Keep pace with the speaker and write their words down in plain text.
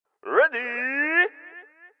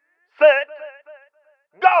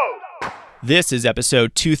This is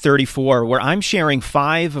episode 234, where I'm sharing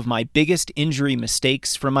 5 of my biggest injury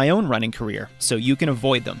mistakes from my own running career so you can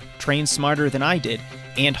avoid them, train smarter than I did,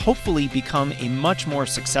 and hopefully become a much more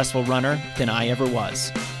successful runner than I ever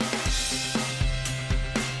was.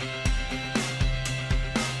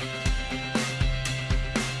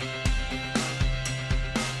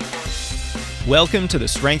 Welcome to the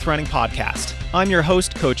Strength Running Podcast. I'm your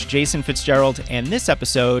host, Coach Jason Fitzgerald, and this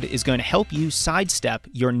episode is going to help you sidestep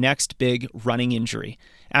your next big running injury.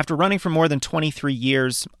 After running for more than 23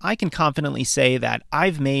 years, I can confidently say that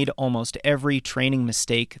I've made almost every training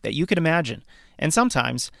mistake that you could imagine. And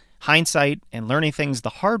sometimes, hindsight and learning things the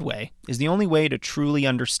hard way is the only way to truly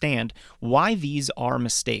understand why these are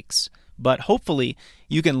mistakes. But hopefully,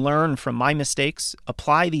 you can learn from my mistakes,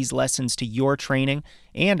 apply these lessons to your training,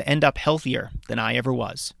 and end up healthier than I ever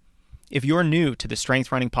was. If you're new to the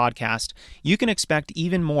Strength Running Podcast, you can expect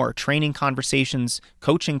even more training conversations,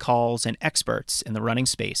 coaching calls, and experts in the running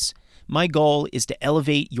space. My goal is to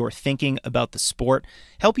elevate your thinking about the sport,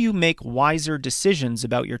 help you make wiser decisions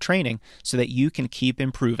about your training so that you can keep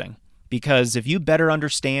improving. Because if you better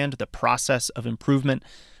understand the process of improvement,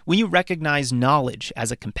 when you recognize knowledge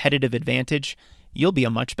as a competitive advantage, you'll be a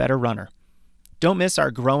much better runner. Don't miss our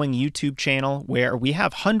growing YouTube channel where we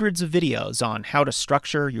have hundreds of videos on how to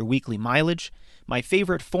structure your weekly mileage, my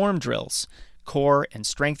favorite form drills, core and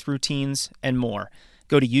strength routines, and more.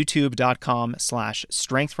 Go to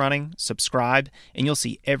youtube.com/strengthrunning, subscribe, and you'll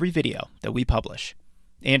see every video that we publish.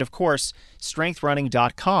 And of course,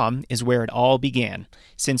 strengthrunning.com is where it all began.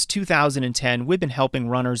 Since 2010, we've been helping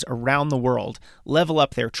runners around the world level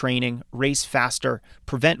up their training, race faster,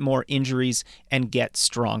 prevent more injuries, and get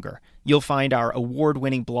stronger. You'll find our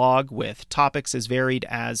award-winning blog with topics as varied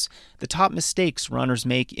as the top mistakes runners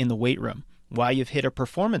make in the weight room, why you've hit a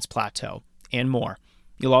performance plateau, and more.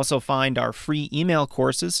 You'll also find our free email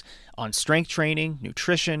courses on strength training,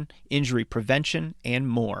 nutrition, injury prevention, and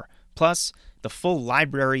more. Plus, the full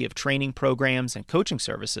library of training programs and coaching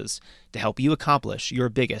services to help you accomplish your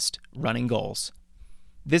biggest running goals.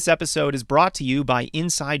 This episode is brought to you by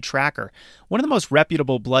Inside Tracker, one of the most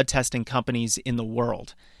reputable blood testing companies in the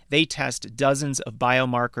world. They test dozens of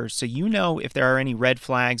biomarkers so you know if there are any red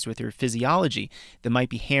flags with your physiology that might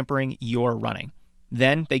be hampering your running.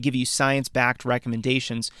 Then they give you science-backed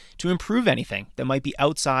recommendations to improve anything that might be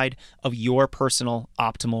outside of your personal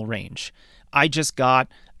optimal range. I just got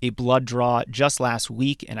a blood draw just last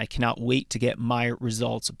week, and I cannot wait to get my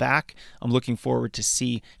results back. I'm looking forward to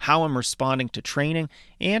see how I'm responding to training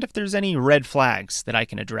and if there's any red flags that I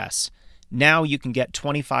can address. Now you can get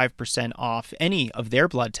 25% off any of their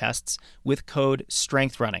blood tests with code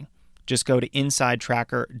STRENGTHRUNNING. Just go to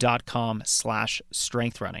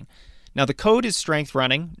insidetracker.com/strengthrunning. Now the code is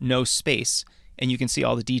STRENGTHRUNNING, no space, and you can see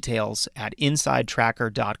all the details at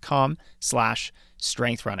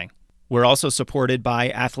insidetracker.com/strengthrunning. We're also supported by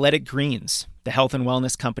Athletic Greens, the health and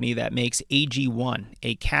wellness company that makes AG1,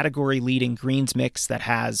 a category-leading greens mix that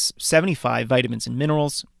has 75 vitamins and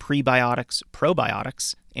minerals, prebiotics,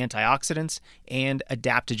 probiotics, antioxidants, and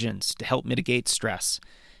adaptogens to help mitigate stress.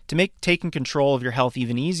 To make taking control of your health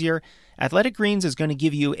even easier, Athletic Greens is going to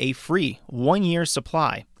give you a free 1-year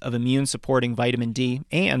supply of immune-supporting vitamin D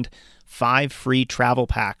and 5 free travel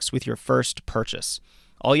packs with your first purchase.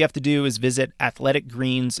 All you have to do is visit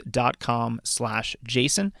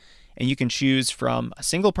athleticgreens.com/Jason, and you can choose from a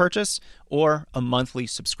single purchase or a monthly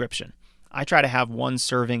subscription. I try to have 1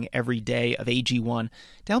 serving every day of AG1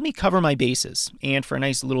 to help me cover my bases and for a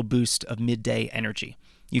nice little boost of midday energy.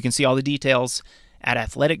 You can see all the details at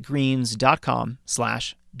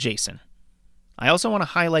athleticgreens.com/Jason. I also want to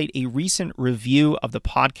highlight a recent review of the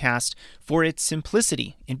podcast for its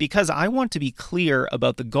simplicity and because I want to be clear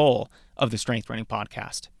about the goal of the Strength Running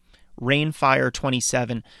Podcast.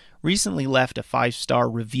 Rainfire27 recently left a 5-star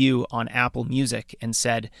review on Apple Music and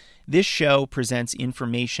said, "This show presents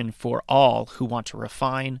information for all who want to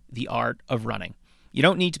refine the art of running. You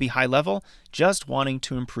don't need to be high level, just wanting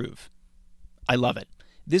to improve." I love it.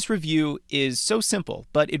 This review is so simple,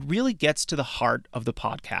 but it really gets to the heart of the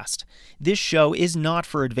podcast. This show is not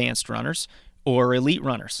for advanced runners, or elite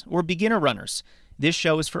runners, or beginner runners. This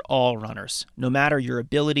show is for all runners, no matter your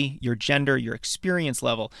ability, your gender, your experience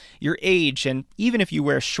level, your age, and even if you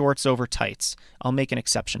wear shorts over tights. I'll make an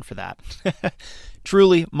exception for that.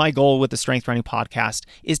 Truly, my goal with the Strength Running Podcast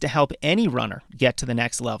is to help any runner get to the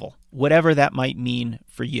next level, whatever that might mean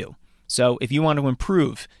for you. So if you want to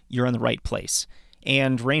improve, you're in the right place.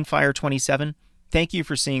 And Rainfire27, thank you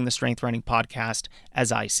for seeing the Strength Running Podcast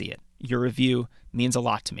as I see it. Your review means a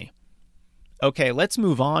lot to me. Okay, let's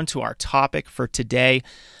move on to our topic for today.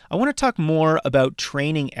 I want to talk more about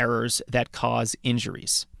training errors that cause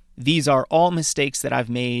injuries. These are all mistakes that I've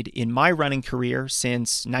made in my running career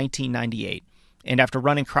since 1998. And after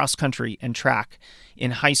running cross country and track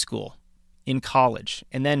in high school, in college,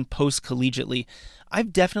 and then post-collegiately,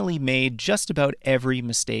 I've definitely made just about every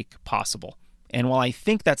mistake possible. And while I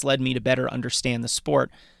think that's led me to better understand the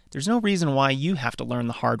sport, there's no reason why you have to learn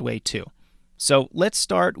the hard way too. So let's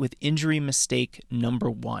start with injury mistake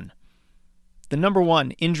number 1. The number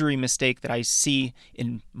 1 injury mistake that I see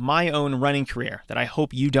in my own running career that I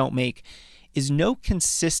hope you don't make is no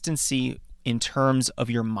consistency in terms of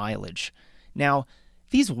your mileage. Now,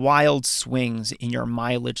 these wild swings in your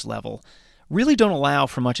mileage level really don't allow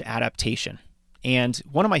for much adaptation. And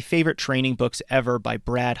one of my favorite training books ever by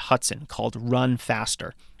Brad Hudson called Run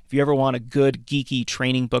Faster. If you ever want a good geeky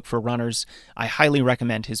training book for runners, I highly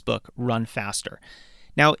recommend his book, Run Faster.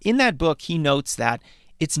 Now, in that book, he notes that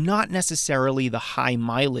it's not necessarily the high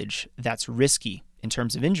mileage that's risky in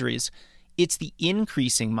terms of injuries. It's the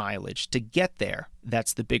increasing mileage to get there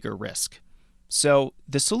that's the bigger risk. So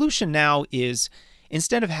the solution now is,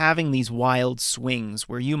 instead of having these wild swings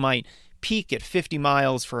where you might peak at 50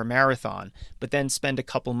 miles for a marathon, but then spend a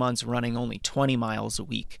couple months running only 20 miles a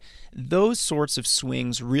week, those sorts of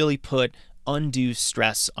swings really put undue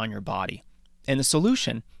stress on your body. And the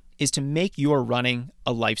solution is to make your running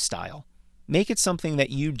a lifestyle. Make it something that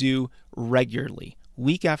you do regularly,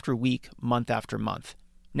 week after week, month after month.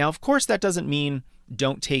 Now, of course, that doesn't mean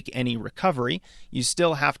don't take any recovery. You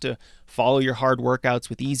still have to follow your hard workouts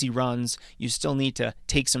with easy runs. You still need to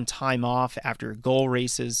take some time off after goal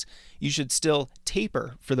races. You should still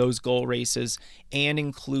taper for those goal races and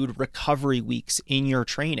include recovery weeks in your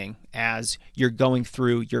training as you're going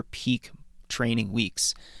through your peak training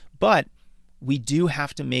weeks. But we do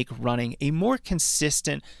have to make running a more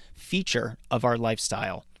consistent feature of our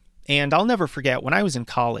lifestyle. And I'll never forget, when I was in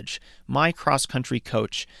college, my cross-country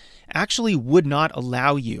coach actually would not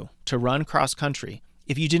allow you to run cross-country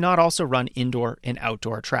if you did not also run indoor and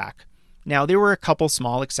outdoor track. Now, there were a couple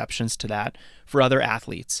small exceptions to that for other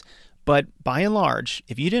athletes, but by and large,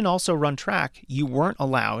 if you didn't also run track, you weren't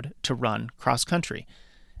allowed to run cross-country.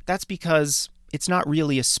 That's because it's not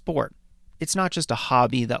really a sport. It's not just a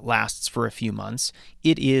hobby that lasts for a few months.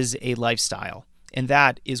 It is a lifestyle. And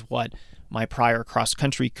that is what my prior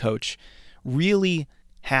cross-country coach really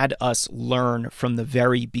had us learn from the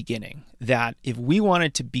very beginning, that if we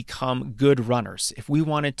wanted to become good runners, if we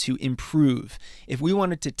wanted to improve, if we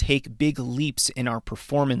wanted to take big leaps in our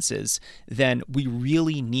performances, then we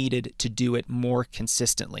really needed to do it more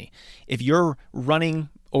consistently. If your running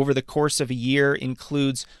over the course of a year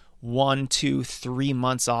includes 1, 2, 3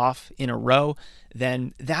 months off in a row,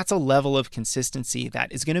 then that's a level of consistency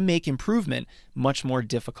that is going to make improvement much more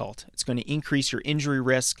difficult. It's going to increase your injury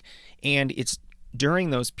risk, and it's during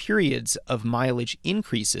those periods of mileage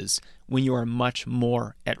increases when you are much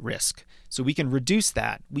more at risk. So we can reduce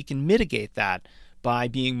that, we can mitigate that by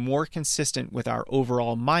being more consistent with our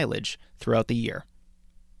overall mileage throughout the year.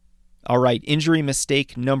 All right, injury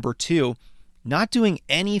mistake number 2, not doing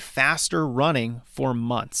any faster running for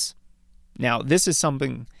months. Now, this is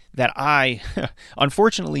something that I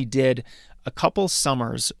unfortunately did a couple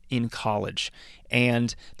summers in college.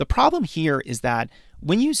 And the problem here is that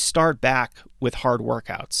when you start back with hard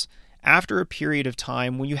workouts, after a period of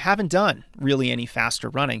time when you haven't done really any faster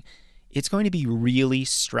running, it's going to be really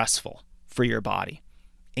stressful for your body.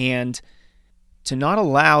 And to not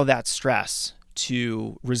allow that stress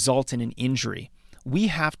to result in an injury, we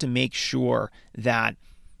have to make sure that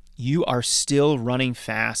you are still running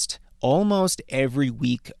fast almost every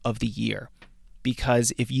week of the year.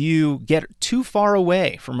 Because if you get too far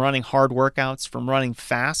away from running hard workouts, from running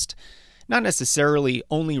fast, not necessarily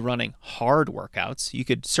only running hard workouts, you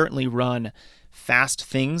could certainly run fast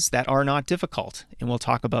things that are not difficult, and we'll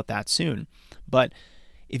talk about that soon. But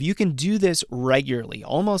if you can do this regularly,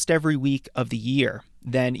 almost every week of the year,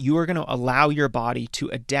 then you are going to allow your body to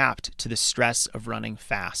adapt to the stress of running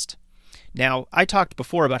fast. Now, I talked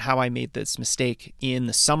before about how I made this mistake in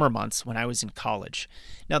the summer months when I was in college.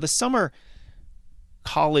 Now, the summer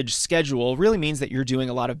college schedule really means that you're doing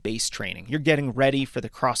a lot of base training. You're getting ready for the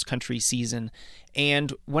cross-country season.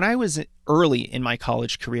 And when I was early in my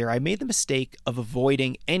college career, I made the mistake of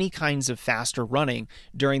avoiding any kinds of faster running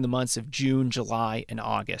during the months of June, July, and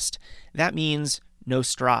August. That means no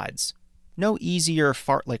strides, no easier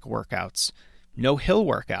fartlek workouts, no hill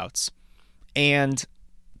workouts. And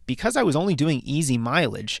because I was only doing easy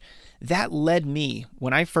mileage, that led me,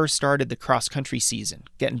 when I first started the cross-country season,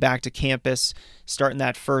 getting back to campus, starting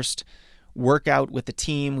that first workout with the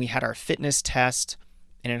team, we had our fitness test,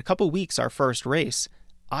 and in a couple weeks, our first race,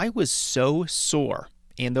 I was so sore,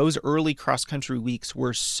 and those early cross-country weeks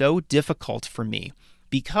were so difficult for me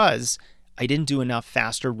because I didn't do enough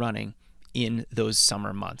faster running in those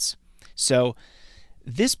summer months. So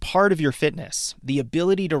this part of your fitness, the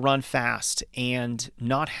ability to run fast and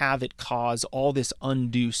not have it cause all this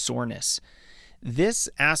undue soreness, this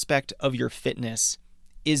aspect of your fitness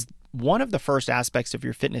is one of the first aspects of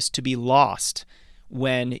your fitness to be lost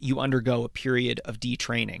when you undergo a period of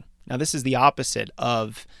detraining. Now, this is the opposite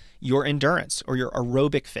of your endurance or your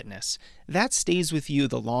aerobic fitness. That stays with you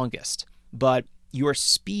the longest, but your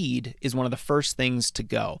speed is one of the first things to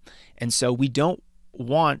go. And so we don't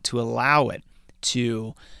want to allow it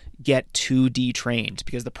to get too detrained,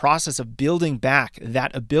 because the process of building back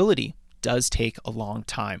that ability does take a long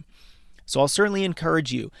time. So I'll certainly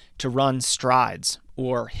encourage you to run strides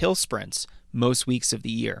or hill sprints most weeks of the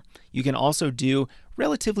year. You can also do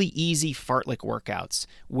relatively easy fartlek workouts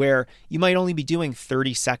where you might only be doing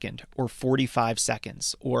 30 second or 45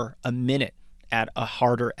 seconds or a minute at a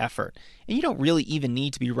harder effort. And you don't really even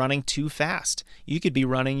need to be running too fast. You could be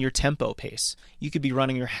running your tempo pace. You could be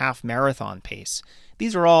running your half marathon pace.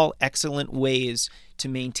 These are all excellent ways to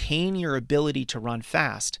maintain your ability to run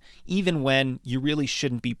fast, even when you really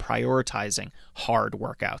shouldn't be prioritizing hard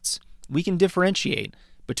workouts. We can differentiate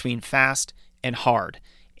between fast and hard.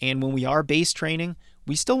 And when we are base training,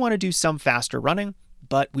 we still want to do some faster running,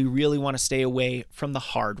 but we really want to stay away from the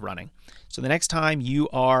hard running. So the next time you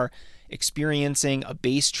are experiencing a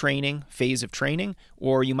base training phase of training,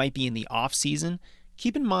 or you might be in the off season,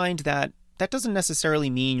 keep in mind that doesn't necessarily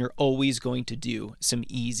mean you're always going to do some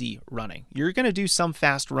easy running. You're going to do some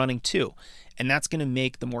fast running too, and that's going to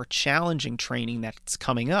make the more challenging training that's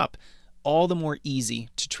coming up all the more easy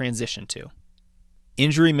to transition to.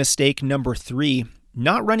 Injury mistake number 3,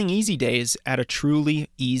 not running easy days at a truly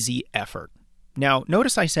easy effort. Now,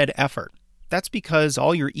 notice I said effort. That's because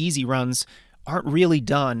all your easy runs aren't really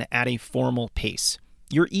done at a formal pace.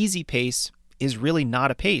 Your easy pace is really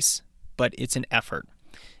not a pace, but it's an effort.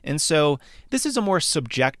 And so this is a more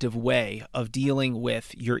subjective way of dealing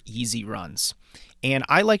with your easy runs. And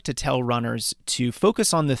I like to tell runners to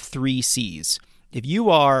focus on the 3 C's. If you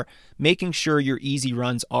are making sure your easy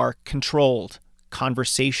runs are controlled,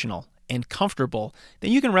 conversational, and comfortable,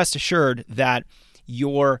 then you can rest assured that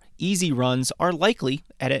your easy runs are likely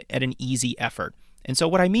at an easy effort. And so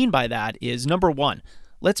what I mean by that is, number 1,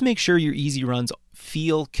 let's make sure your easy runs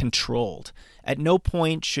feel controlled. At no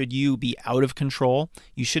point should you be out of control.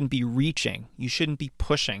 You shouldn't be reaching. You shouldn't be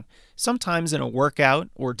pushing. Sometimes in a workout,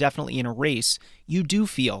 or definitely in a race, you do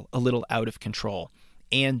feel a little out of control.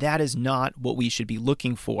 And that is not what we should be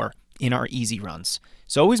looking for in our easy runs.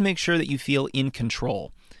 So always make sure that you feel in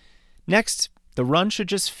control. Next, the run should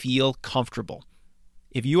just feel comfortable.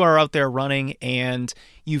 If you are out there running and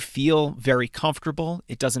you feel very comfortable,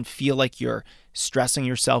 it doesn't feel like you're stressing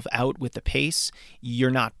yourself out with the pace,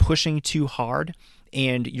 you're not pushing too hard,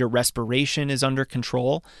 and your respiration is under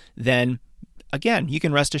control, then again, you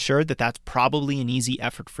can rest assured that that's probably an easy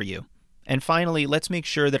effort for you. And finally, let's make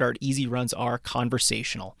sure that our easy runs are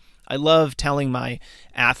conversational. I love telling my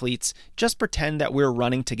athletes, just pretend that we're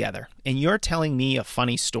running together and you're telling me a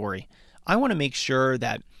funny story. I want to make sure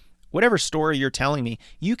that whatever story you're telling me,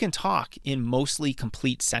 you can talk in mostly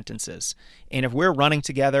complete sentences. And if we're running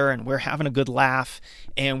together and we're having a good laugh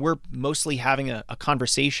and we're mostly having a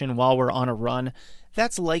conversation while we're on a run,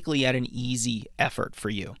 that's likely at an easy effort for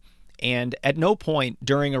you. And at no point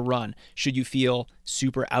during a run should you feel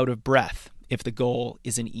super out of breath if the goal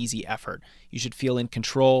is an easy effort. You should feel in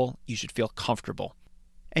control. You should feel comfortable.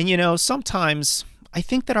 And sometimes I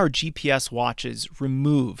think that our GPS watches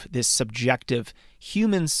remove this subjective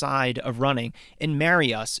human side of running and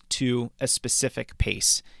marry us to a specific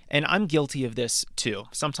pace. And I'm guilty of this too.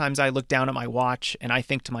 Sometimes I look down at my watch and I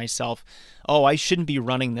think to myself, oh, I shouldn't be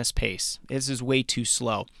running this pace. This is way too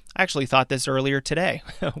slow. I actually thought this earlier today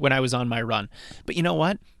when I was on my run. But you know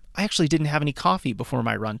what? I actually didn't have any coffee before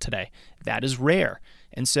my run today. That is rare.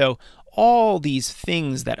 And so all these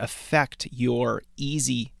things that affect your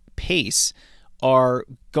easy pace are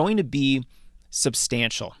going to be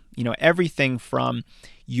substantial. Everything from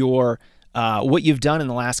your what you've done in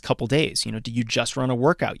the last couple days. Did you just run a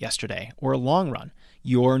workout yesterday or a long run?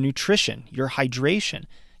 Your nutrition, your hydration,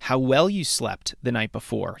 how well you slept the night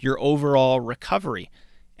before, your overall recovery,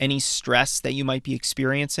 any stress that you might be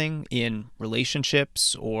experiencing in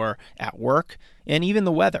relationships or at work, and even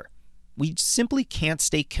the weather. We simply can't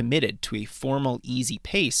stay committed to a formal, easy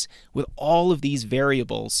pace with all of these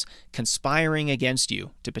variables conspiring against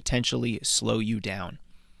you to potentially slow you down.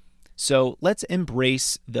 So let's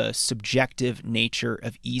embrace the subjective nature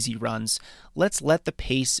of easy runs. Let's let the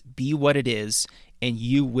pace be what it is and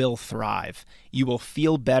you will thrive. You will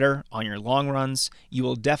feel better on your long runs. You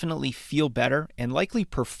will definitely feel better and likely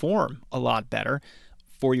perform a lot better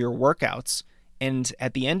for your workouts. And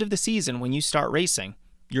at the end of the season, when you start racing,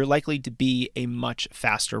 you're likely to be a much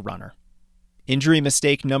faster runner. Injury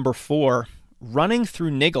mistake number 4, running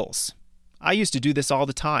through niggles. I used to do this all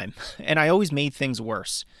the time, and I always made things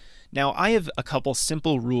worse. Now, I have a couple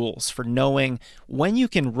simple rules for knowing when you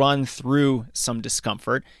can run through some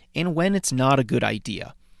discomfort and when it's not a good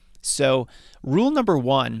idea. So, rule number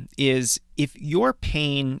 1 is if your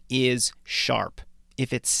pain is sharp,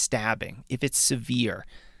 if it's stabbing, if it's severe,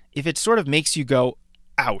 if it sort of makes you go,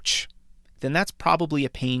 ouch, then that's probably a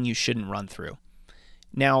pain you shouldn't run through.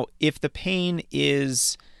 Now, if the pain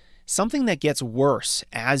is something that gets worse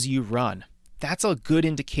as you run, that's a good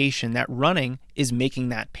indication that running is making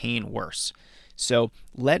that pain worse. So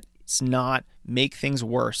let's not make things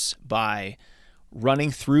worse by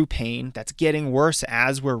running through pain that's getting worse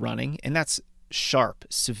as we're running, and that's sharp,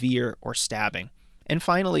 severe, or stabbing. And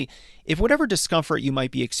finally, if whatever discomfort you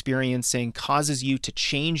might be experiencing causes you to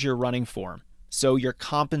change your running form, so you're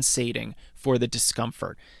compensating for the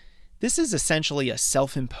discomfort, this is essentially a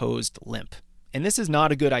self-imposed limp. And this is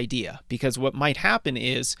not a good idea, because what might happen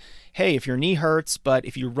is, hey, if your knee hurts, but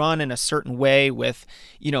if you run in a certain way with,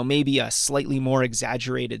 maybe a slightly more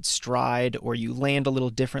exaggerated stride, or you land a little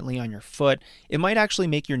differently on your foot, it might actually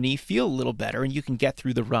make your knee feel a little better and you can get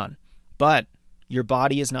through the run. But your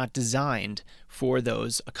body is not designed for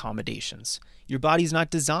those accommodations. Your body's not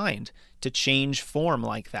designed to change form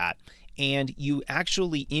like that. And you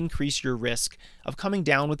actually increase your risk of coming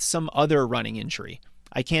down with some other running injury.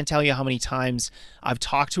 I can't tell you how many times I've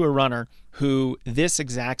talked to a runner who this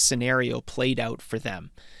exact scenario played out for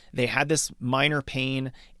them. They had this minor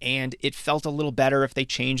pain and it felt a little better if they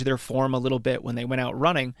changed their form a little bit when they went out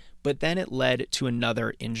running, but then it led to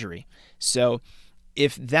another injury. So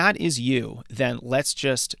if that is you, then let's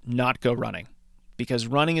just not go running, because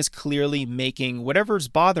running is clearly making whatever's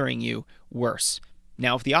bothering you worse.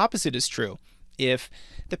 Now, if the opposite is true, if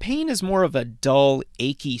the pain is more of a dull,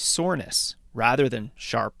 achy soreness, rather than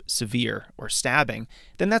sharp, severe, or stabbing,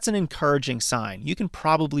 then that's an encouraging sign. You can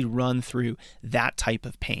probably run through that type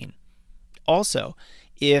of pain. Also,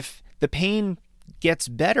 if the pain gets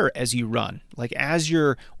better as you run, like as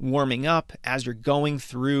you're warming up, as you're going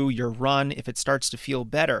through your run, if it starts to feel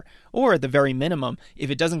better, or at the very minimum, if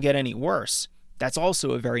it doesn't get any worse, that's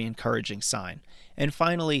also a very encouraging sign. And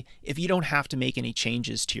finally, if you don't have to make any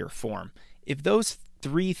changes to your form, if those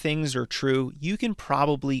 3 things are true, you can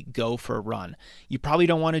probably go for a run. You probably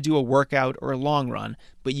don't want to do a workout or a long run,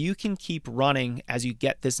 but you can keep running as you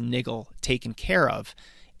get this niggle taken care of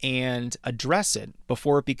and address it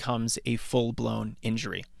before it becomes a full-blown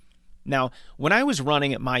injury. Now, when I was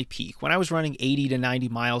running at my peak, when I was running 80 to 90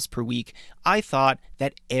 miles per week, I thought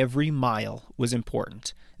that every mile was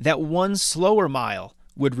important, that one slower mile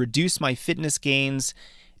would reduce my fitness gains.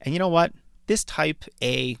 And you know what? This type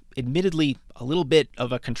A, admittedly a little bit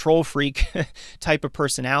of a control freak type of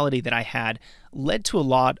personality that I had, led to a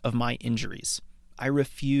lot of my injuries. I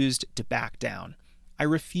refused to back down. I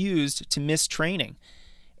refused to miss training.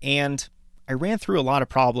 And I ran through a lot of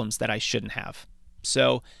problems that I shouldn't have.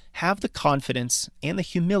 So have the confidence and the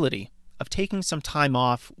humility of taking some time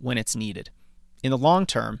off when it's needed. In the long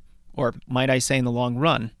term, or might I say in the long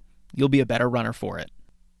run, you'll be a better runner for it.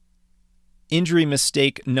 Injury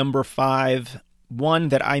mistake number 5, one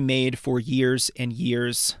that I made for years and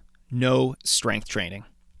years: no strength training.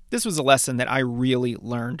 This was a lesson that I really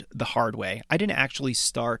learned the hard way. I didn't actually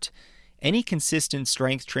start any consistent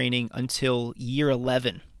strength training until year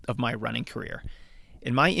 11 of my running career.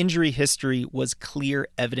 And my injury history was clear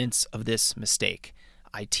evidence of this mistake.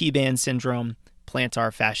 IT band syndrome,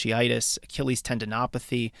 plantar fasciitis, Achilles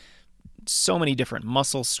tendinopathy, so many different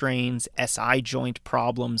muscle strains, SI joint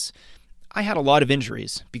problems. I had a lot of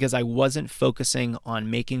injuries because I wasn't focusing on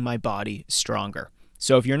making my body stronger.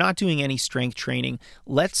 So if you're not doing any strength training,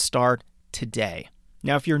 let's start today.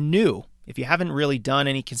 Now, if you're new, if you haven't really done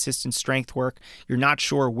any consistent strength work, you're not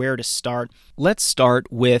sure where to start, let's start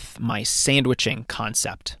with my sandwiching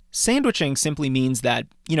concept. Sandwiching simply means that,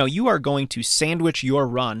 you are going to sandwich your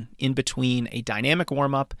run in between a dynamic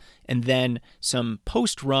warm-up and then some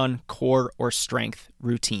post-run core or strength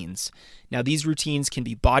routines. Now, these routines can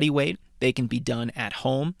be body weight. They can be done at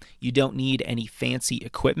home. You don't need any fancy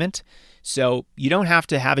equipment. So you don't have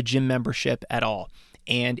to have a gym membership at all.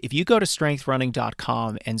 And if you go to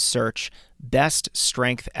strengthrunning.com and search best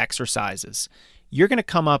strength exercises, you're going to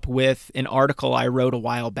come up with an article I wrote a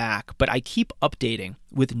while back, but I keep updating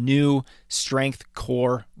with new strength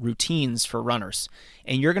core routines for runners.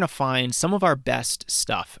 And you're going to find some of our best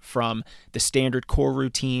stuff, from the standard core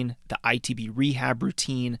routine, the ITB rehab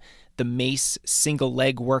routine, the Mace single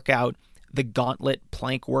leg workout, the gauntlet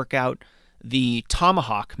plank workout, the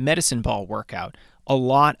tomahawk medicine ball workout. A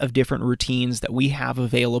lot of different routines that we have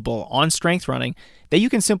available on Strength Running that you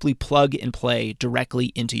can simply plug and play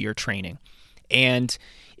directly into your training. And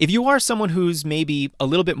if you are someone who's maybe a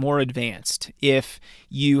little bit more advanced, if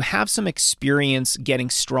you have some experience getting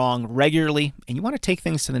strong regularly and you want to take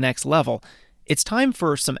things to the next level, it's time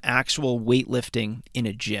for some actual weightlifting in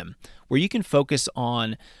a gym where you can focus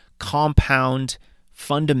on compound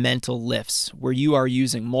fundamental lifts where you are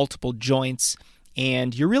using multiple joints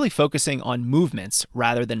and you're really focusing on movements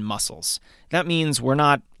rather than muscles. That means we're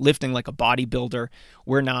not lifting like a bodybuilder.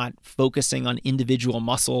 We're not focusing on individual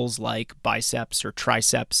muscles like biceps or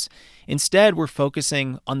triceps. Instead, we're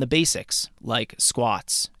focusing on the basics like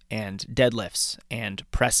squats and deadlifts and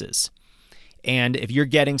presses. And if you're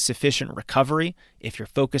getting sufficient recovery, if you're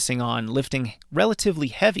focusing on lifting relatively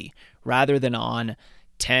heavy rather than on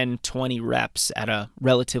 10, 20 reps at a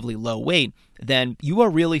relatively low weight, then you are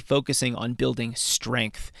really focusing on building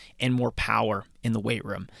strength and more power in the weight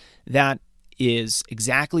room. That is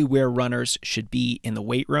exactly where runners should be in the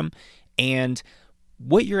weight room. And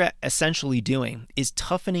what you're essentially doing is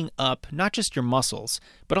toughening up not just your muscles,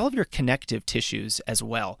 but all of your connective tissues as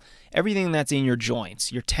well. Everything that's in your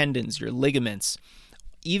joints, your tendons, your ligaments,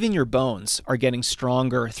 even your bones are getting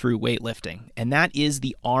stronger through weightlifting, and that is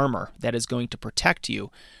the armor that is going to protect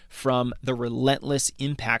you from the relentless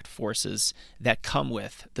impact forces that come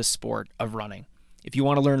with the sport of running. If you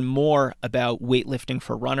want to learn more about weightlifting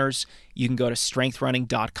for runners, you can go to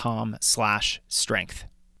strengthrunning.com/strength.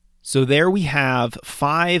 So there we have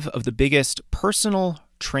 5 of the biggest personal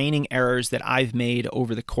training errors that I've made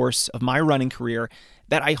over the course of my running career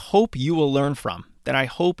that I hope you will learn from, that I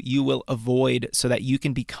hope you will avoid so that you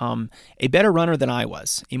can become a better runner than I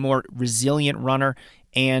was, a more resilient runner,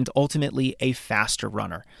 and ultimately a faster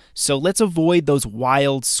runner. So let's avoid those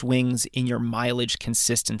wild swings in your mileage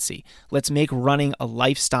consistency. Let's make running a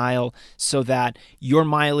lifestyle so that your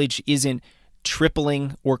mileage isn't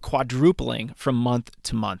tripling or quadrupling from month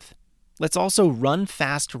to month. Let's also run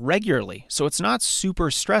fast regularly so it's not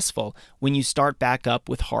super stressful when you start back up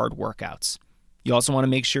with hard workouts. You also want to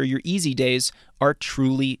make sure your easy days are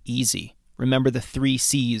truly easy. Remember the 3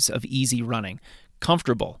 C's of easy running: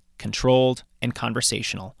 comfortable, controlled, and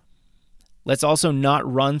conversational. Let's also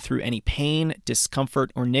not run through any pain,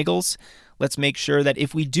 discomfort, or niggles. Let's make sure that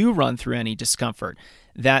if we do run through any discomfort,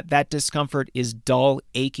 that discomfort is dull,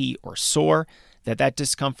 achy, or sore, that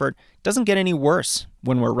discomfort doesn't get any worse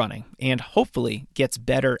when we're running and hopefully gets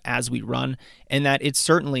better as we run, and that it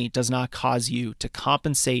certainly does not cause you to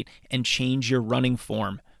compensate and change your running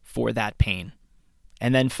form for that pain.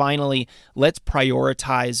 And then finally, let's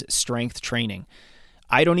prioritize strength training.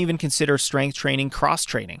 I don't even consider strength training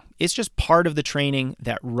cross-training. It's just part of the training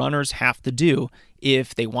that runners have to do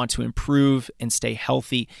if they want to improve and stay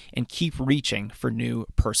healthy and keep reaching for new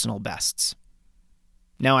personal bests.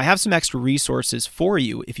 Now, I have some extra resources for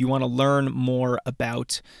you if you want to learn more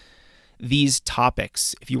about these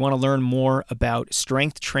topics. If you want to learn more about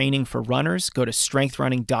strength training for runners, go to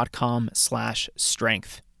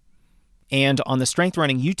strengthrunning.com/strength. And on the Strength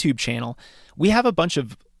Running YouTube channel, we have a bunch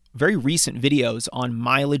of very recent videos on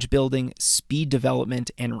mileage building, speed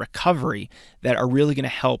development, and recovery that are really going to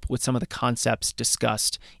help with some of the concepts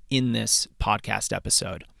discussed in this podcast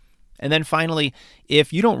episode. And then finally,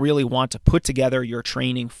 if you don't really want to put together your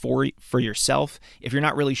training for yourself, if you're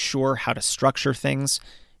not really sure how to structure things,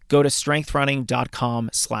 go to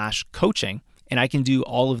strengthrunning.com/coaching, and I can do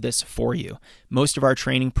all of this for you. Most of our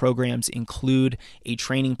training programs include a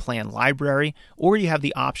training plan library, or you have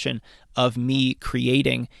the option of me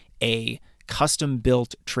creating a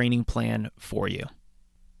custom-built training plan for you.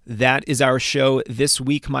 That is our show this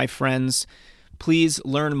week, my friends. Please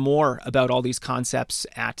learn more about all these concepts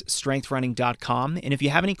at strengthrunning.com. And if you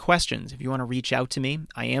have any questions, if you want to reach out to me,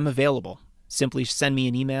 I am available. Simply send me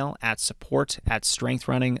an email at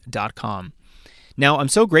support@strengthrunning.com. Now, I'm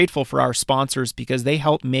so grateful for our sponsors because they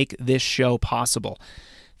help make this show possible.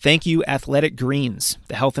 Thank you, Athletic Greens,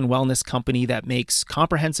 the health and wellness company that makes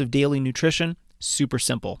comprehensive daily nutrition super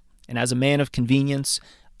simple. And as a man of convenience,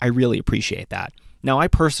 I really appreciate that. Now, I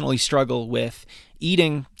personally struggle with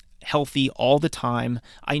eating healthy all the time.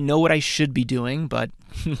 I know what I should be doing, but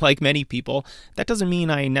like many people, that doesn't mean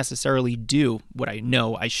I necessarily do what I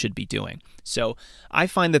know I should be doing. So I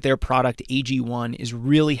find that their product AG1 is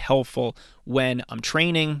really helpful when I'm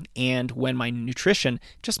training and when my nutrition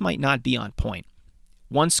just might not be on point.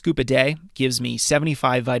 1 scoop a day gives me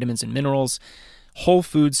 75 vitamins and minerals, whole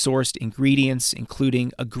food sourced ingredients,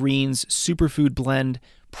 including a greens superfood blend,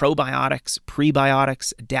 probiotics,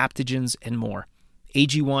 prebiotics, adaptogens, and more.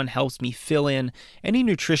 AG1 helps me fill in any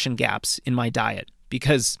nutrition gaps in my diet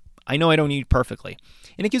because I know I don't eat perfectly,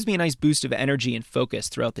 and it gives me a nice boost of energy and focus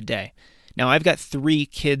throughout the day. Now, I've got 3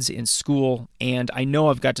 kids in school, and I know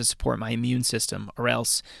I've got to support my immune system, or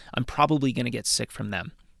else I'm probably going to get sick from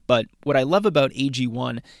them. But what I love about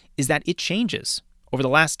AG1 is that it changes. Over the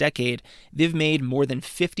last decade, they've made more than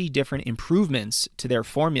 50 different improvements to their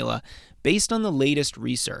formula based on the latest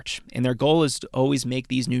research, and their goal is to always make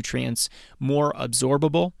these nutrients more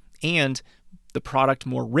absorbable and the product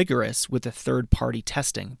more rigorous with the third-party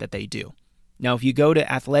testing that they do. Now, if you go to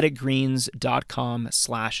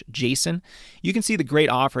athleticgreens.com/Jason, you can see the great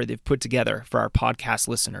offer they've put together for our podcast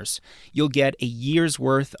listeners. You'll get a year's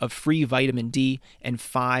worth of free vitamin D and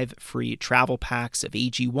 5 free travel packs of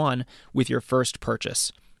AG1 with your first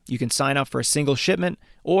purchase. You can sign up for a single shipment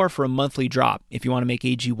or for a monthly drop if you want to make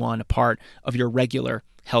AG1 a part of your regular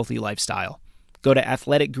healthy lifestyle. Go to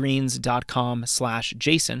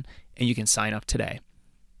athleticgreens.com/Jason and you can sign up today.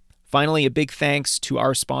 Finally, a big thanks to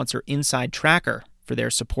our sponsor, Inside Tracker, for their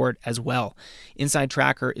support as well. Inside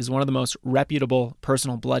Tracker is one of the most reputable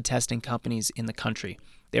personal blood testing companies in the country.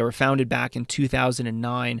 They were founded back in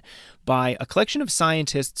 2009 by a collection of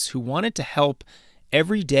scientists who wanted to help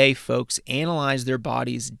everyday folks analyze their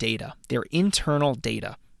body's data, their internal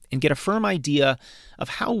data, and get a firm idea of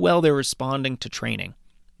how well they're responding to training.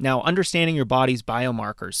 Now, understanding your body's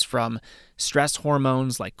biomarkers from stress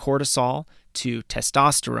hormones like cortisol to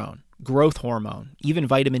testosterone, growth hormone, even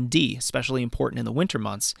vitamin D, especially important in the winter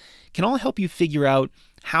months, can all help you figure out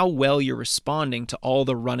how well you're responding to all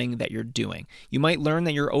the running that you're doing. You might learn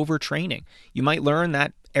that you're overtraining. You might learn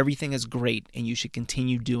that everything is great and you should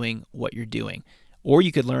continue doing what you're doing. Or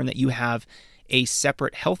you could learn that you have a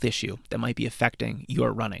separate health issue that might be affecting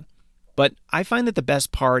your running. But I find that the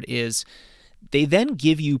best part is they then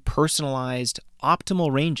give you personalized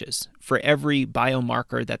optimal ranges for every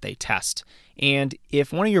biomarker that they test. And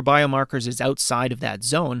if one of your biomarkers is outside of that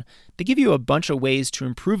zone, they give you a bunch of ways to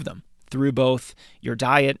improve them through both your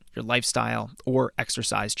diet, your lifestyle, or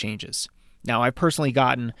exercise changes. Now, I've personally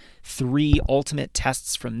gotten 3 ultimate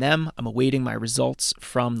tests from them. I'm awaiting my results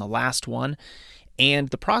from the last one. And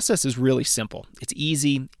the process is really simple. It's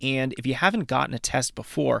easy, and if you haven't gotten a test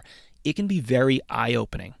before, it can be very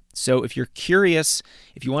eye-opening. So if you're curious,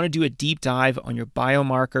 if you want to do a deep dive on your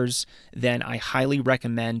biomarkers, then I highly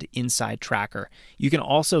recommend Inside Tracker. You can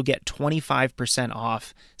also get 25%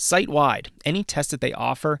 off site-wide any test that they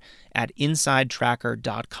offer at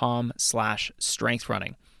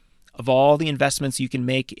insidetracker.com/strengthrunning. Of all the investments you can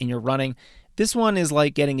make in your running, this one is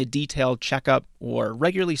like getting a detailed checkup or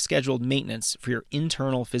regularly scheduled maintenance for your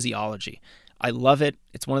internal physiology. I love it.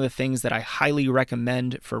 It's one of the things that I highly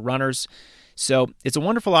recommend for runners. So it's a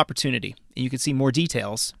wonderful opportunity, and you can see more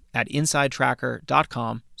details at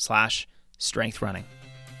insidetracker.com/strengthrunning.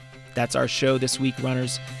 That's our show this week,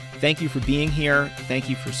 runners. Thank you for being here. Thank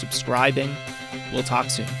you for subscribing. We'll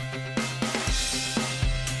talk soon.